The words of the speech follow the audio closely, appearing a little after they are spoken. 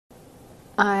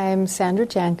I'm Sandra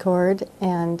Jankord,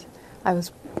 and I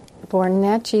was born in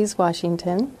Natchez,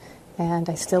 Washington, and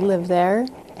I still live there,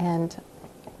 and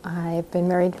I've been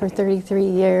married for 33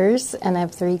 years, and I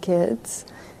have 3 kids.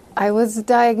 I was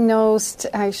diagnosed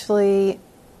actually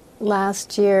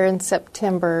last year in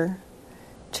September,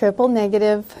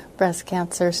 triple-negative breast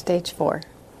cancer, stage 4.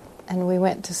 And we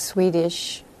went to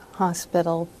Swedish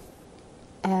hospital,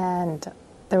 and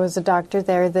there was a doctor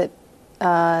there that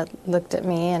looked at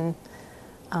me, and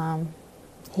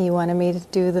he wanted me to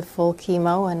do the full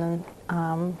chemo, and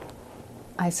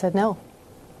I said no.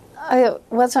 It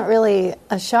wasn't really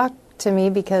a shock to me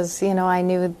because, I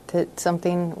knew that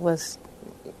something was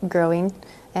growing,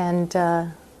 and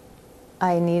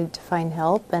I needed to find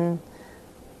help, and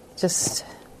just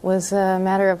was a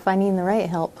matter of finding the right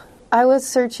help. I was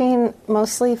searching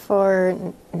mostly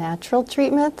for natural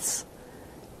treatments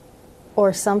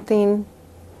or something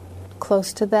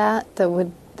close to that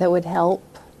would help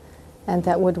and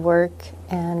that would work,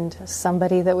 and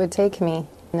somebody that would take me.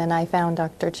 And then I found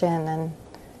Dr. Chen,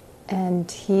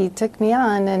 and he took me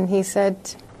on, and he said,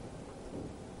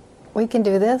 "We can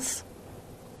do this.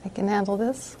 I can handle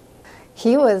this."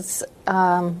 He was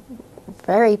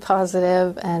very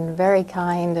positive and very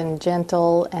kind and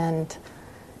gentle and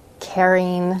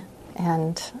caring,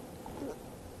 and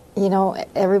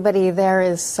everybody there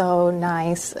is so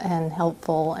nice and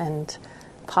helpful and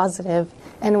positive.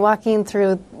 And walking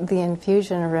through the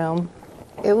infusion room,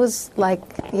 it was like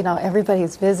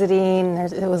everybody's visiting.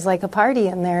 It was like a party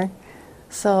in there.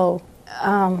 So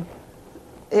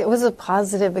it was a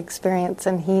positive experience,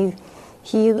 and he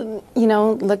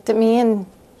looked at me and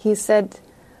he said,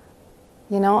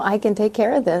 "I can take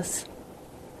care of this."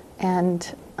 And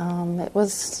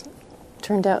it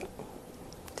turned out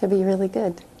to be really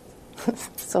good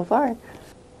so far.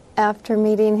 After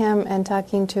meeting him and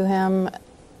talking to him,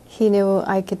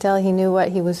 I could tell he knew what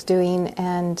he was doing,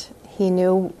 and he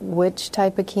knew which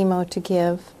type of chemo to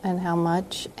give and how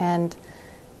much, and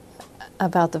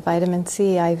about the vitamin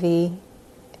C IV,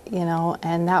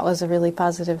 and that was a really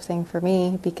positive thing for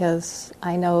me because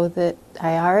I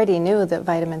already knew that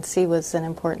vitamin C was an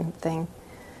important thing,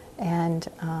 and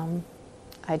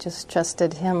I just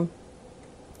trusted him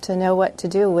to know what to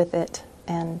do with it,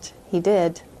 and he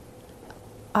did.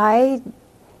 I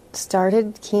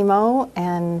started chemo,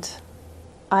 and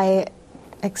I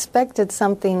expected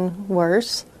something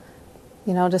worse,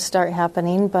 to start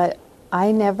happening, but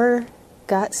I never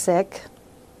got sick.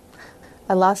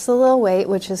 I lost a little weight,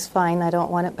 which is fine. I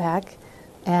don't want it back.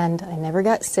 And I never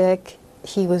got sick.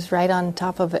 He was right on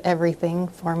top of everything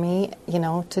for me,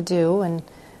 to do. And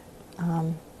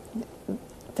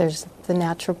there's the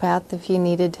naturopath if you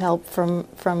needed help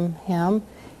from him.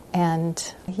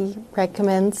 And he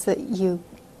recommends that you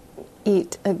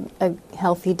eat a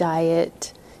healthy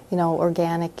diet,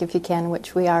 organic if you can,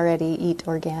 which we already eat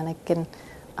organic, and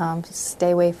stay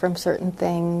away from certain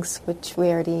things, which we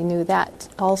already knew that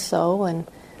also. And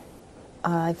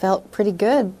I felt pretty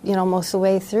good, most of the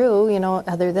way through,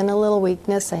 other than a little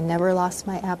weakness. I never lost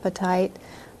my appetite.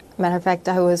 Matter of fact,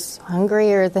 I was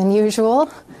hungrier than usual.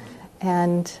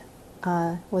 And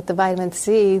with the vitamin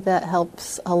C, that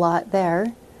helps a lot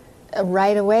there.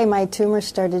 Right away, my tumor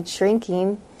started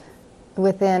shrinking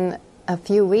within a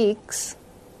few weeks.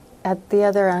 At the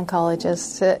other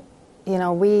oncologist,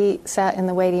 we sat in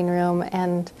the waiting room,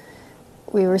 and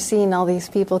we were seeing all these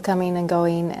people coming and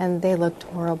going, and they looked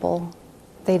horrible.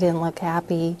 They didn't look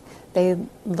happy. They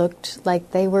looked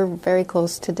like they were very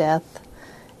close to death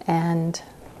and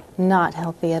not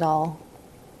healthy at all.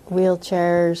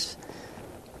 Wheelchairs,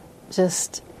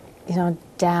 just,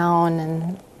 down,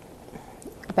 and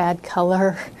bad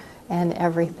color and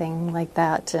everything like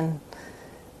that. And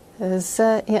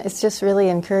it's just really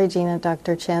encouraging at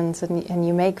Dr. Chen's, and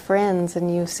you make friends,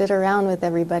 and you sit around with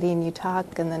everybody, and you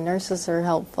talk, and the nurses are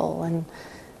helpful, and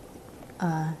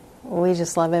we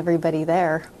just love everybody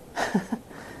there.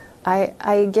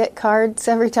 I get cards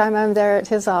every time I'm there at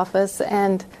his office,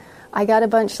 and I got a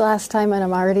bunch last time, and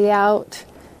I'm already out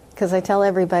because I tell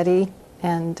everybody,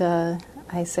 and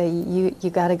I say, you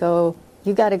got to go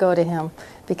to him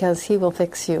because he will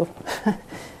fix you.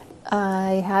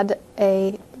 I had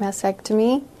a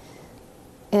mastectomy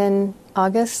in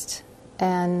August,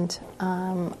 and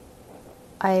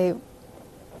I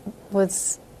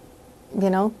was,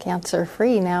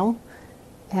 cancer-free now,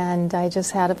 and I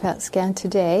just had a PET scan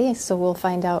today, so we'll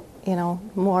find out,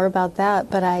 more about that,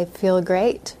 but I feel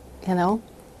great,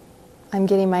 I'm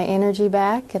getting my energy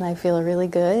back, and I feel really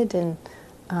good, and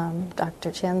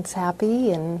Dr. Chen's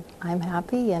happy, and I'm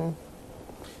happy, and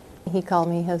he called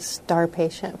me his star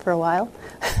patient for a while.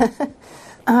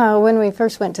 When we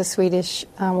first went to Swedish,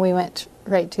 we went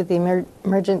right to the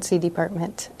emergency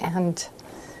department. And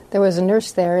there was a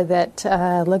nurse there that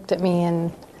looked at me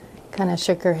and kind of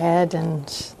shook her head,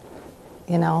 and,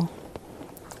 and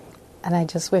I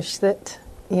just wish that,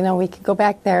 we could go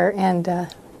back there and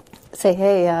say,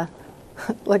 hey,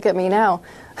 look at me now.